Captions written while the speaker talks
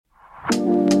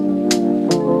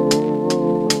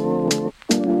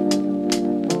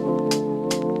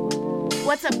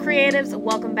creatives,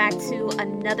 welcome back to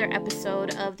another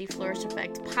episode of the Flourish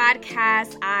Effect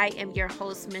podcast. I am your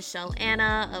host, Michelle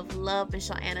Anna of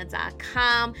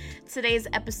lovemichelleanna.com. Today's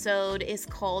episode is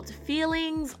called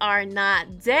Feelings Are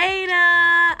Not Data.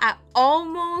 I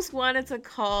almost wanted to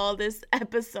call this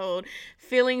episode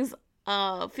Feelings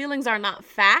Are Not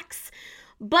Facts.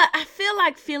 But I feel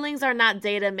like feelings are not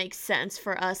data makes sense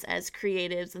for us as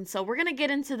creatives. And so we're going to get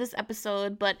into this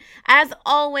episode. But as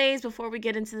always, before we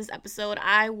get into this episode,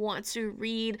 I want to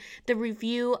read the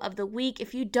review of the week.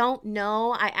 If you don't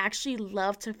know, I actually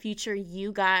love to feature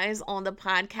you guys on the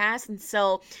podcast. And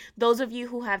so those of you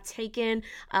who have taken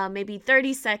maybe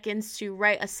 30 seconds to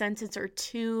write a sentence or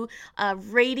two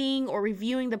rating or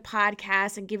reviewing the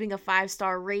podcast and giving a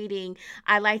 5-star rating,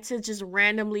 I like to just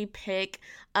randomly pick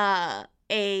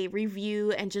a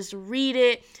review and just read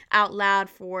it out loud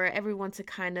for everyone to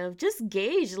kind of just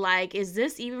gauge, like, is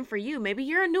this even for you? Maybe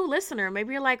you're a new listener.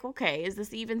 Maybe you're like, okay, is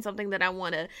this even something that I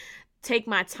want to take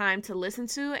my time to listen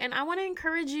to? And I want to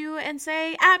encourage you and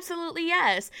say absolutely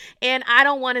yes. And I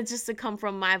don't want it just to come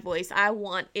from my voice. I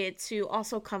want it to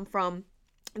also come from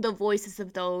the voices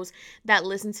of those that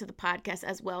listen to the podcast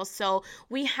as well. So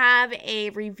we have a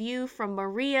review from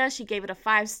Maria. She gave it a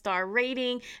 5-star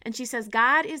rating, and she says,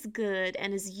 God is good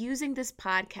and is using this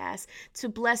podcast to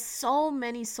bless so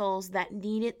many souls that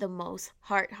need it the most.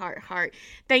 Heart, heart, heart.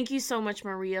 Thank you so much,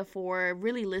 Maria, for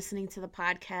really listening to the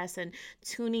podcast and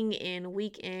tuning in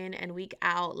and week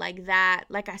out like that.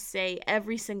 Like I say,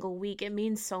 every single week, it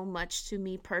means so much to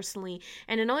me personally.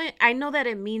 And I know that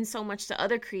it means so much to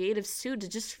other creatives too, to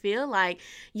just feel like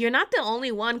you're not the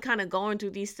only one kind of going through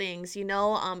these things.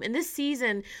 In this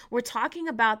season, we're talking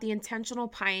about the intentional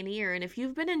pioneer. And if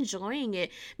you've been enjoying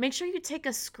it, make sure you take a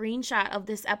screenshot of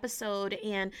this episode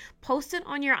and post it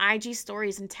on your IG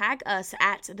stories and tag us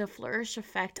at the Flourish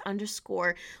Effect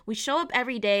 _. We show up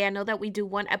every day. I know that we do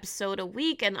one episode a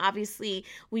week, and obviously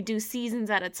we do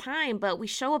seasons at a time, but we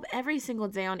show up every single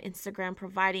day on Instagram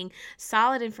providing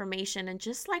solid information and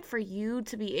just like for you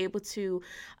to be able to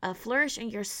flourish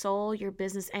in your soul, your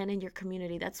business, and in your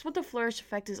community. That's what the Flourish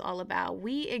Effect is all about.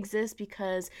 We exist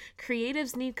because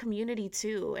creatives need community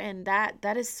too, and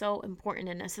that is so important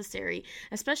and necessary,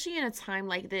 especially in a time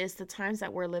like this, the times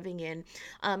that we're living in.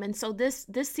 And so this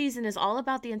season is all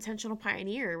about the intentional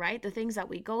pioneer, right? The things that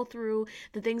we go through,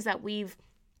 the things that we've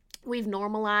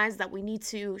normalized that we need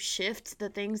to shift, the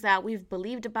things that we've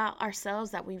believed about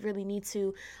ourselves that we really need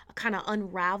to kind of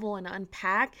unravel and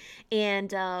unpack. And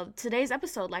today's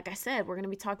episode, like I said, we're going to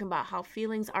be talking about how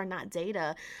feelings are not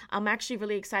data. I'm actually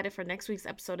really excited for next week's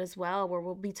episode as well, where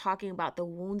we'll be talking about the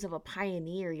wounds of a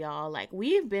pioneer, y'all. Like,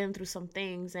 we've been through some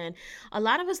things, and a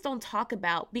lot of us don't talk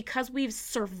about, because we've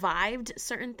survived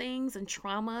certain things and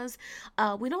traumas,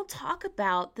 we don't talk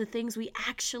about the things we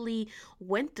actually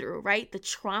went through, right? The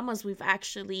trauma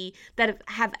that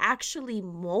have actually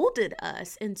molded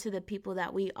us into the people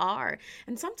that we are.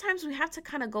 And sometimes we have to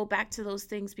kind of go back to those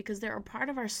things because they're a part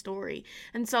of our story.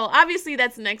 And so obviously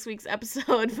that's next week's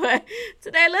episode, but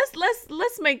today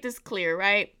let's make this clear,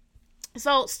 right?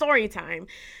 So story time.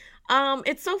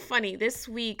 It's so funny. This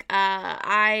week,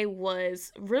 I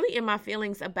was really in my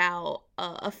feelings about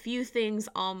a few things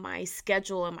on my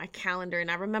schedule and my calendar.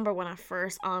 And I remember when I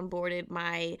first onboarded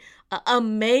my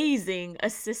amazing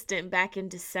assistant back in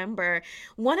December,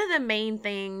 one of the main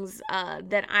things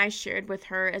that I shared with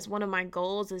her as one of my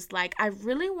goals is like, I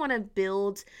really want to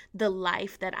build the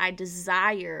life that I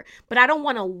desire, but I don't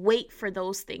want to wait for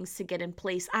those things to get in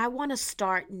place. I want to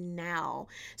start now.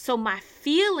 So my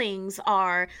feelings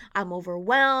are, I'm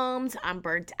overwhelmed, I'm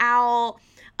burnt out,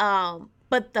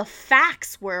 but the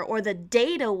facts were, or the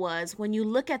data was, when you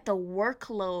look at the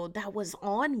workload that was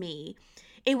on me,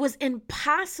 it was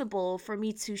impossible for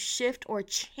me to shift or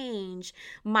change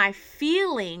my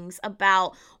feelings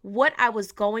about what I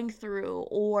was going through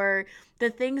or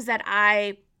the things that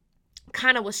I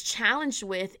kind of was challenged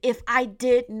with if I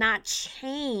did not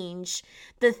change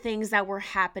the things that were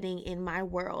happening in my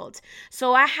world.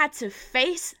 So I had to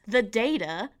face the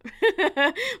data,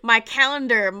 my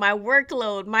calendar, my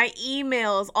workload, my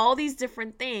emails, all these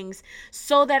different things,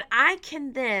 so that I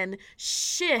can then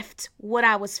shift what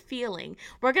I was feeling.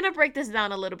 We're going to break this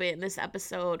down a little bit in this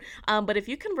episode. But if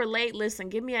you can relate, listen,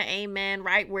 give me an amen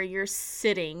right where you're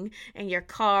sitting in your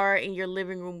car, in your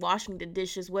living room, washing the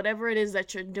dishes, whatever it is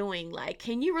that you're doing. Like,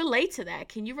 can you relate to that?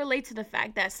 Can you relate to the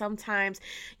fact that sometimes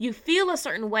you feel a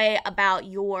certain way about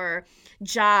your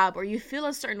job, or you feel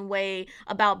a certain way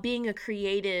about being a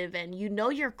creative, and you know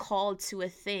you're called to a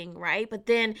thing, right? But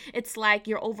then it's like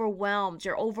you're overwhelmed,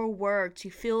 you're overworked, you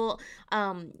feel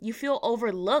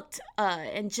overlooked,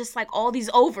 and just like all these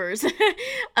overs.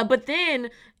 But then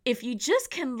if you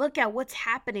just can look at what's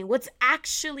happening, what's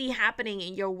actually happening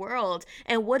in your world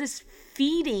and what is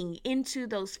feeding into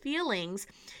those feelings,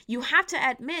 you have to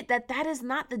admit that that is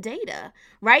not the data,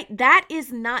 right? That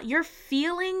is not, your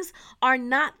feelings are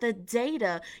not the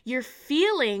data. Your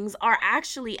feelings are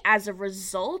actually as a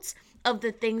result of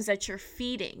the things that you're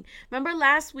feeding. Remember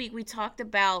last week we talked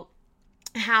about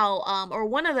how or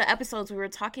one of the episodes we were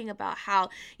talking about how,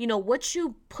 what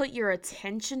you put your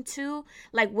attention to,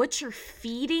 like what you're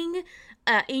feeding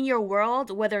in your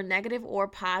world, whether negative or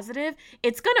positive,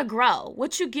 it's going to grow.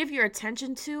 What you give your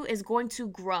attention to is going to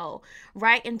grow,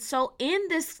 right? And so in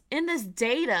this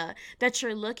data that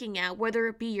you're looking at, whether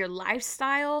it be your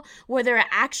lifestyle, whether it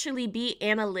actually be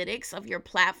analytics of your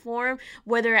platform,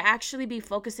 whether it actually be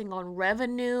focusing on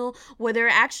revenue, whether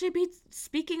it actually be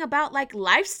speaking about like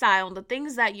lifestyle and the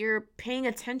things that you're paying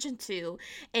attention to,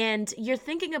 and you're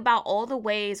thinking about all the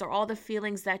ways or all the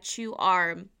feelings that you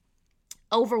are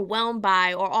overwhelmed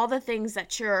by, or all the things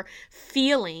that you're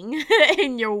feeling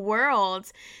in your world,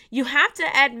 you have to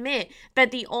admit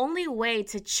that the only way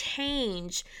to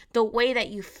change the way that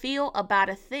you feel about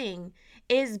a thing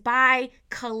is by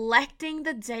collecting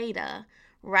the data,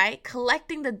 right?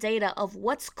 Collecting the data of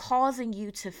what's causing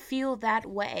you to feel that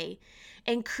way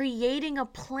and creating a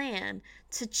plan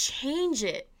to change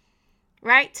it.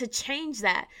 Right? To change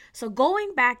that. So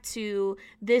going back to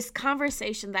this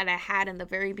conversation that I had in the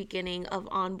very beginning of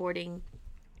onboarding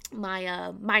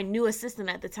my new assistant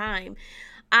at the time,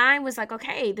 I was like,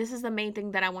 okay, this is the main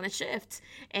thing that I want to shift.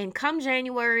 And come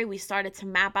January, we started to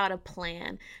map out a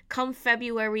plan. Come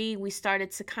February, we started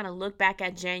to kind of look back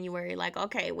at January, like,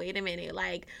 okay, wait a minute,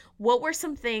 like, what were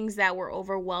some things that were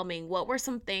overwhelming? What were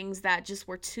some things that just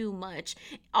were too much?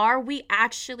 Are we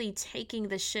actually taking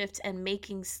the shift and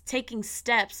taking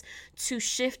steps to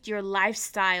shift your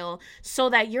lifestyle so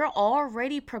that you're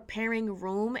already preparing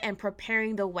room and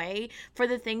preparing the way for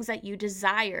the things that you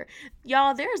desire?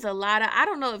 Y'all, there's a lot of, I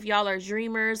don't know if y'all are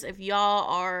dreamers, if y'all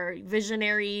are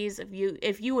visionaries,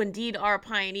 if you indeed are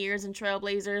pioneers and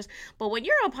trailblazers, but when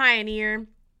you're a pioneer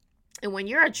and when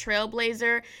you're a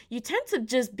trailblazer, you tend to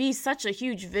just be such a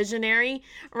huge visionary,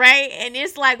 right? And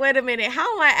it's like, wait a minute,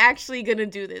 how am I actually going to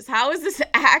do this? How is this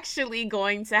actually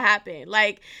going to happen?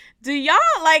 Like, can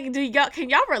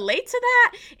y'all relate to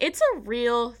that? It's a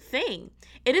real thing.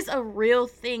 It is a real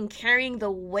thing, carrying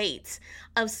the weight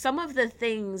of some of the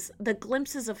things, the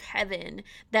glimpses of heaven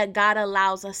that God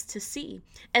allows us to see,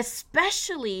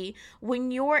 especially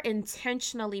when you're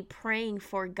intentionally praying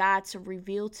for God to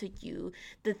reveal to you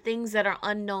the things that are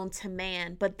unknown to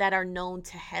man, but that are known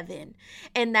to heaven.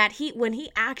 And that when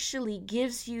he actually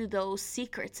gives you those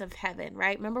secrets of heaven,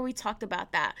 right? Remember we talked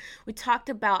about that. We talked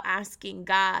about asking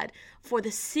God for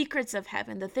the secrets of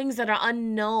heaven, the things that are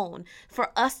unknown, for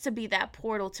us to be that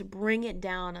portal to bring it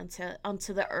down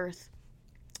onto the earth.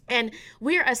 And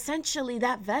we're essentially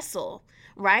that vessel,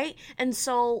 right? And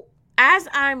so as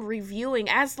I'm reviewing,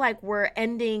 as like we're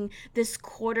ending this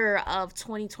quarter of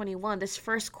 2021, this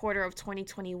first quarter of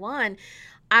 2021,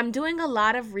 I'm doing a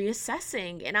lot of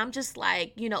reassessing, and I'm just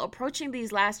like, approaching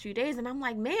these last few days, and I'm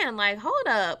like, man, like, hold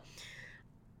up.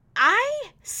 I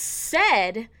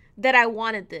said that I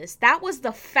wanted this. That was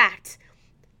the fact.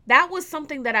 That was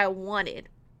something that I wanted.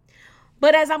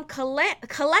 But as I'm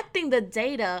collecting the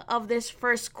data of this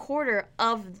first quarter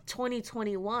of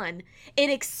 2021, it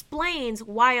explains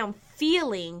why I'm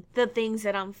feeling the things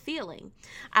that I'm feeling.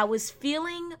 I was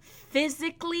feeling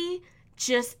physically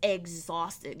just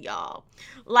exhausted, y'all.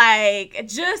 Like,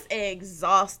 just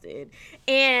exhausted.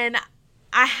 And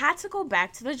I had to go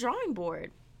back to the drawing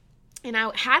board. And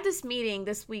I had this meeting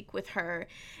this week with her,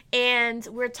 and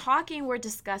we're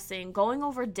discussing, going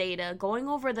over data, going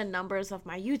over the numbers of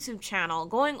my YouTube channel,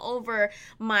 going over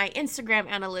my Instagram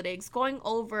analytics, going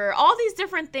over all these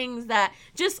different things that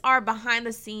just are behind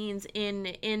the scenes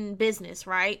in business,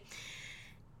 right?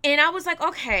 And I was like,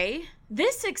 okay,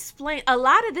 this explains a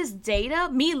lot of this data.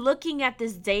 Me looking at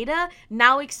this data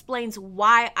now explains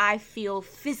why I feel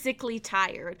physically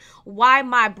tired, why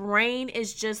my brain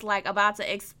is just like about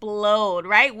to explode,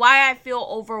 right? Why I feel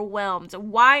overwhelmed,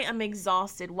 why I'm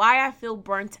exhausted, why I feel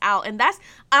burnt out. And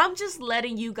I'm just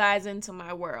letting you guys into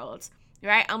my world.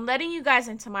 Right? I'm letting you guys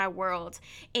into my world.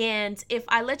 And if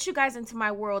I let you guys into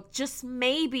my world, just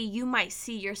maybe you might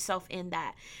see yourself in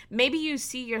that. Maybe you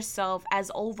see yourself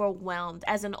as overwhelmed,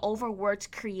 as an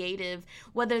overworked creative,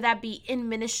 whether that be in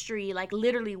ministry, like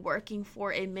literally working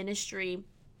for a ministry,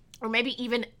 or maybe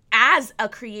even as a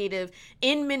creative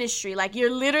in ministry. Like, you're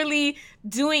literally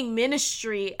doing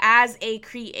ministry as a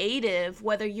creative,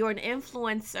 whether you're an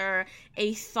influencer,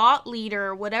 a thought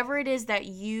leader, whatever it is that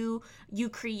you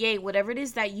create, whatever it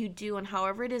is that you do, and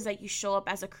however it is that you show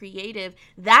up as a creative,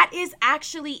 that is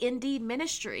actually indeed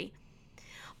ministry.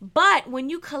 But when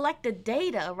you collect the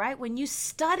data, right, when you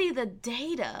study the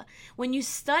data, when you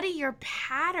study your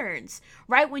patterns,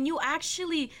 right, when you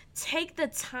actually take the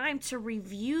time to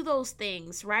review those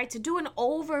things, right, to do an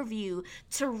overview,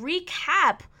 to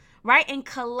recap, right, and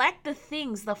collect the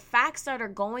things, the facts that are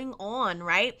going on,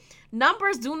 right,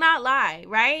 numbers do not lie,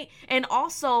 right, and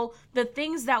also the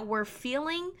things that we're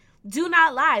feeling do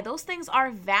not lie. Those things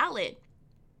are valid.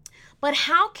 But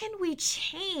how can we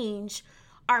change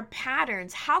our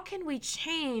patterns? How can we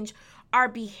change our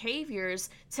behaviors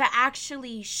to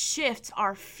actually shift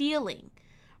our feeling,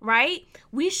 right?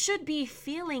 We should be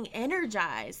feeling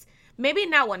energized. Maybe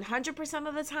not 100%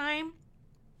 of the time,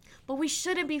 but we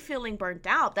shouldn't be feeling burnt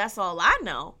out. That's all I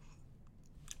know.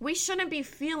 We shouldn't be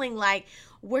feeling like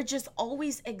we're just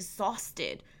always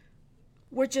exhausted.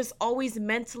 We're just always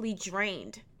mentally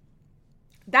drained.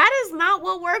 That is not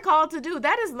what we're called to do.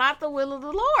 That is not the will of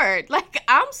the Lord. Like,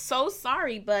 I'm so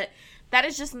sorry, but that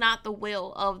is just not the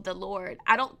will of the Lord.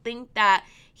 I don't think that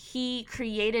he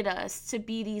created us to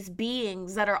be these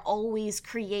beings that are always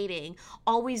creating,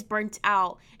 always burnt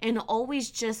out, and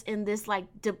always just in this like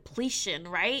depletion,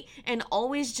 right? And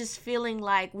always just feeling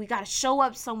like we got to show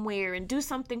up somewhere and do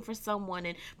something for someone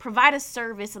and provide a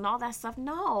service and all that stuff.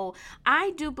 No,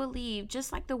 I do believe,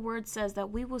 just like the word says,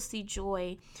 that we will see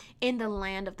joy in the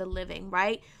land of the living,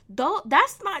 right? Though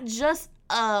that's not just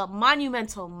a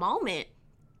monumental moment,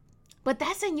 but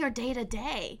that's in your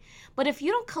day-to-day. But if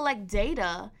you don't collect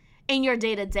data in your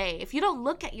day-to-day, if you don't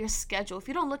look at your schedule, if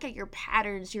you don't look at your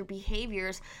patterns, your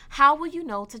behaviors, how will you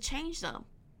know to change them?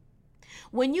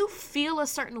 When you feel a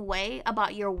certain way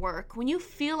about your work, when you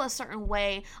feel a certain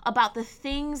way about the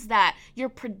things that you're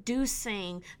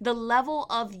producing, the level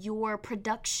of your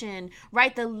production,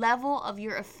 right? The level of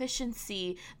your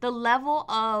efficiency, the level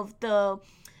of the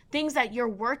things that you're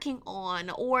working on,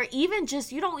 or even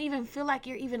just you don't even feel like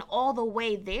you're even all the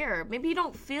way there. Maybe you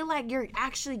don't feel like you're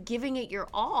actually giving it your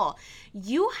all.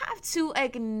 You have to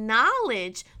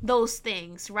acknowledge those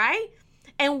things, right?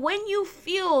 And when you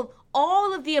feel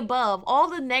all of the above, all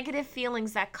the negative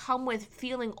feelings that come with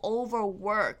feeling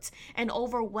overworked and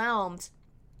overwhelmed,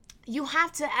 you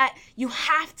have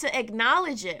to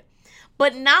acknowledge it.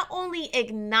 But not only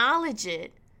acknowledge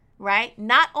it, right?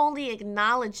 Not only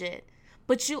acknowledge it,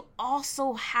 but you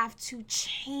also have to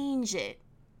change it.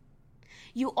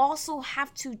 You also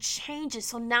have to change it.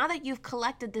 So now that you've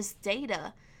collected this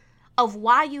data of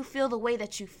why you feel the way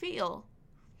that you feel,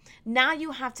 now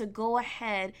you have to go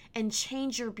ahead and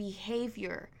change your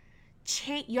behavior.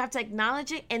 You have to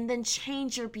acknowledge it and then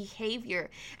change your behavior.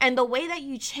 And the way that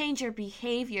you change your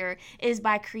behavior is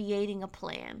by creating a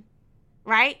plan,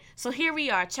 right? So here we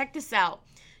are. Check this out.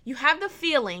 You have the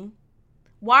feeling.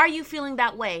 Why are you feeling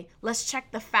that way? Let's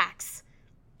check the facts.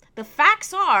 The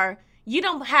facts are you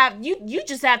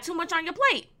just have too much on your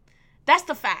plate. That's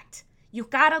the fact. You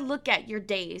got to look at your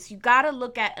days. You got to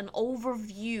look at an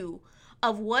overview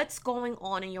of what's going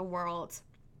on in your world.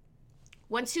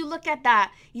 Once you look at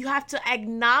that, you have to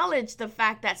acknowledge the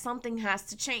fact that something has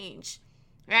to change,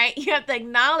 right? You have to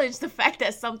acknowledge the fact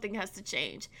that something has to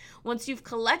change. Once you've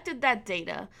collected that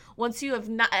data, once you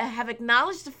have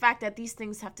acknowledged the fact that these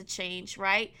things have to change,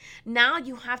 right? Now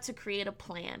you have to create a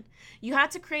plan. You have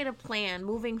to create a plan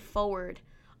moving forward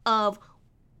of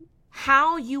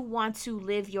how you want to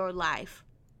live your life,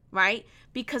 right?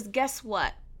 Because guess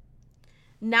what?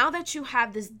 Now that you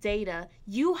have this data,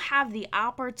 you have the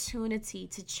opportunity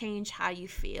to change how you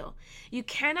feel. You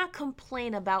cannot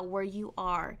complain about where you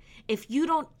are if you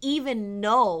don't even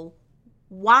know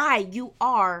why you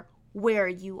are where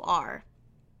you are,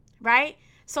 right?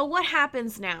 So what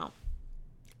happens now?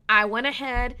 I went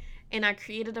ahead and I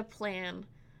created a plan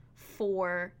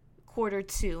for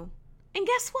Q2. And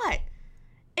guess what?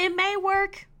 It may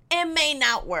work, it may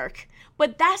not work.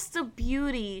 But that's the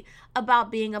beauty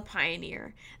about being a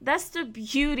pioneer. That's the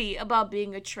beauty about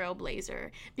being a trailblazer,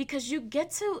 because you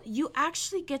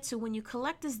actually get to, when you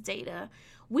collect this data,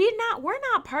 we're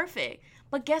not perfect.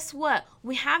 But guess what?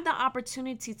 We have the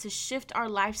opportunity to shift our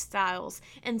lifestyles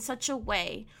in such a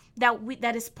way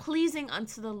that is pleasing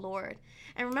unto the Lord.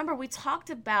 And remember, we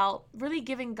talked about really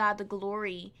giving God the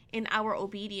glory in our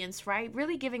obedience, right?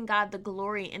 Really giving God the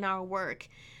glory in our work.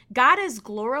 God is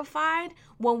glorified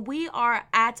when we are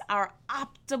at our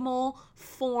optimal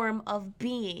form of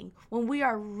being, when we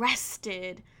are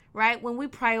rested, right? When we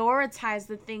prioritize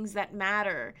the things that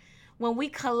matter, when we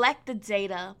collect the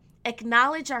data,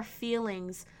 acknowledge our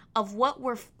feelings of what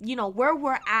we're, where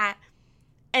we're at,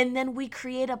 and then we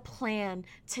create a plan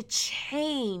to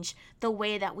change the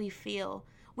way that we feel,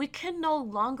 we can no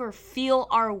longer feel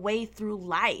our way through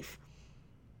life.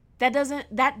 That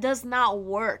does not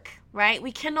work, right?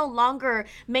 We can no longer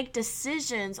make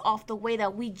decisions off the way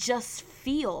that we just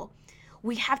feel.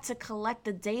 We have to collect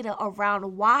the data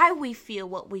around why we feel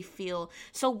what we feel.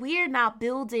 So we're not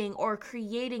building or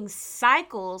creating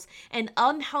cycles and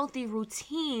unhealthy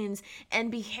routines and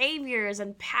behaviors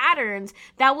and patterns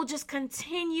that will just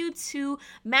continue to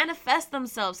manifest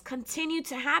themselves, continue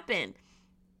to happen.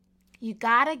 You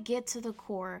gotta get to the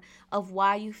core of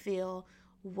why you feel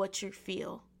what you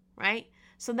feel, right?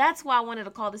 So that's why I wanted to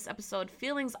call this episode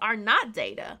Feelings Are Not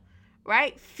Data,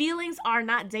 right? Feelings are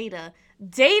not data.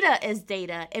 Data is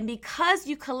data. And because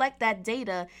you collect that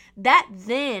data, that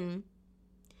then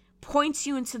points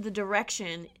you into the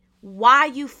direction why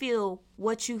you feel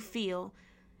what you feel.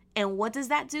 And what does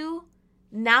that do?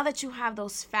 Now that you have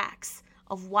those facts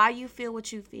of why you feel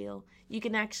what you feel, you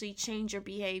can actually change your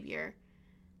behavior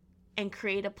and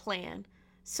create a plan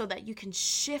so that you can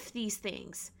shift these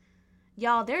things.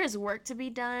 Y'all, there is work to be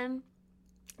done,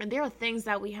 and there are things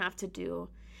that we have to do.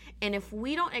 And if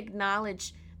we don't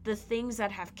acknowledge the things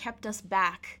that have kept us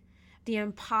back, the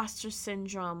imposter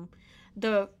syndrome,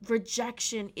 the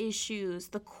rejection issues,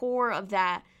 the core of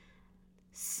that,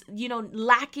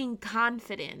 lacking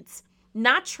confidence,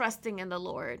 not trusting in the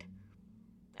Lord,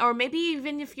 or maybe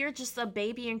even if you're just a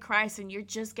baby in Christ and you're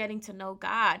just getting to know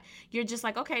God, you're just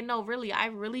like, okay, no, really, I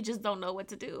really just don't know what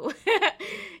to do.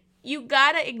 You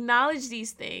gotta acknowledge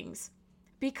these things,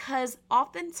 because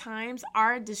oftentimes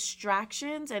our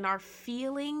distractions and our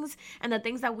feelings and the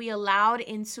things that we allowed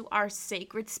into our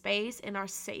sacred space and our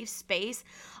safe space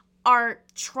are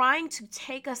trying to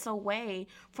take us away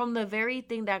from the very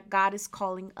thing that God is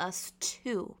calling us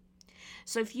to.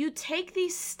 So if you take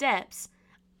these steps,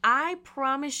 I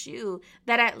promise you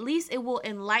that at least it will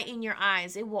enlighten your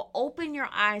eyes. It will open your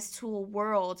eyes to a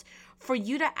world for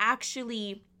you to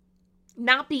actually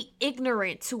not be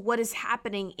ignorant to what is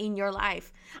happening in your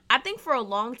life. I think for a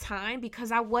long time,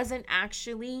 because I wasn't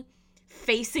actually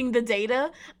facing the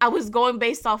data, I was going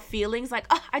based off feelings, like,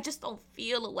 oh, I just don't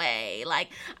feel a way. Like,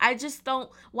 I just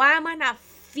don't, why am I not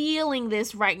feeling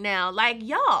this right now? Like,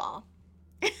 y'all,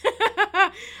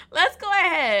 let's go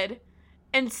ahead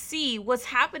and see what's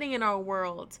happening in our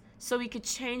world so we could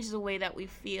change the way that we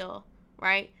feel,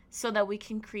 right? So that we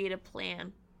can create a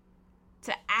plan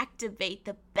to activate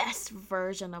the best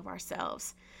version of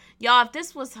ourselves. Y'all, if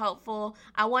this was helpful,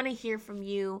 I want to hear from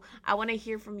you. I want to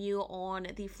hear from you on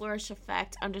the Flourish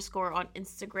Effect _ on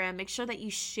Instagram. Make sure that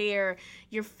you share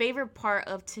your favorite part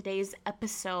of today's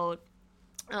episode.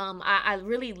 I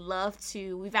really love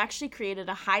to, we've actually created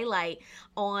a highlight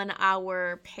on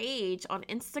our page on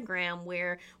Instagram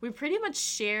where we pretty much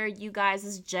share you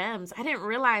guys' gems. I didn't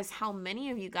realize how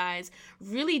many of you guys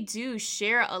really do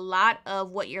share a lot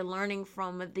of what you're learning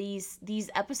from these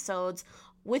episodes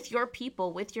with your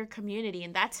people, with your community.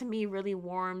 And that to me really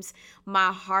warms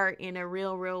my heart in a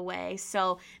real way.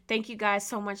 So thank you guys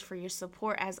so much for your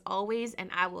support as always. And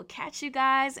I will catch you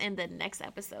guys in the next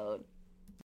episode.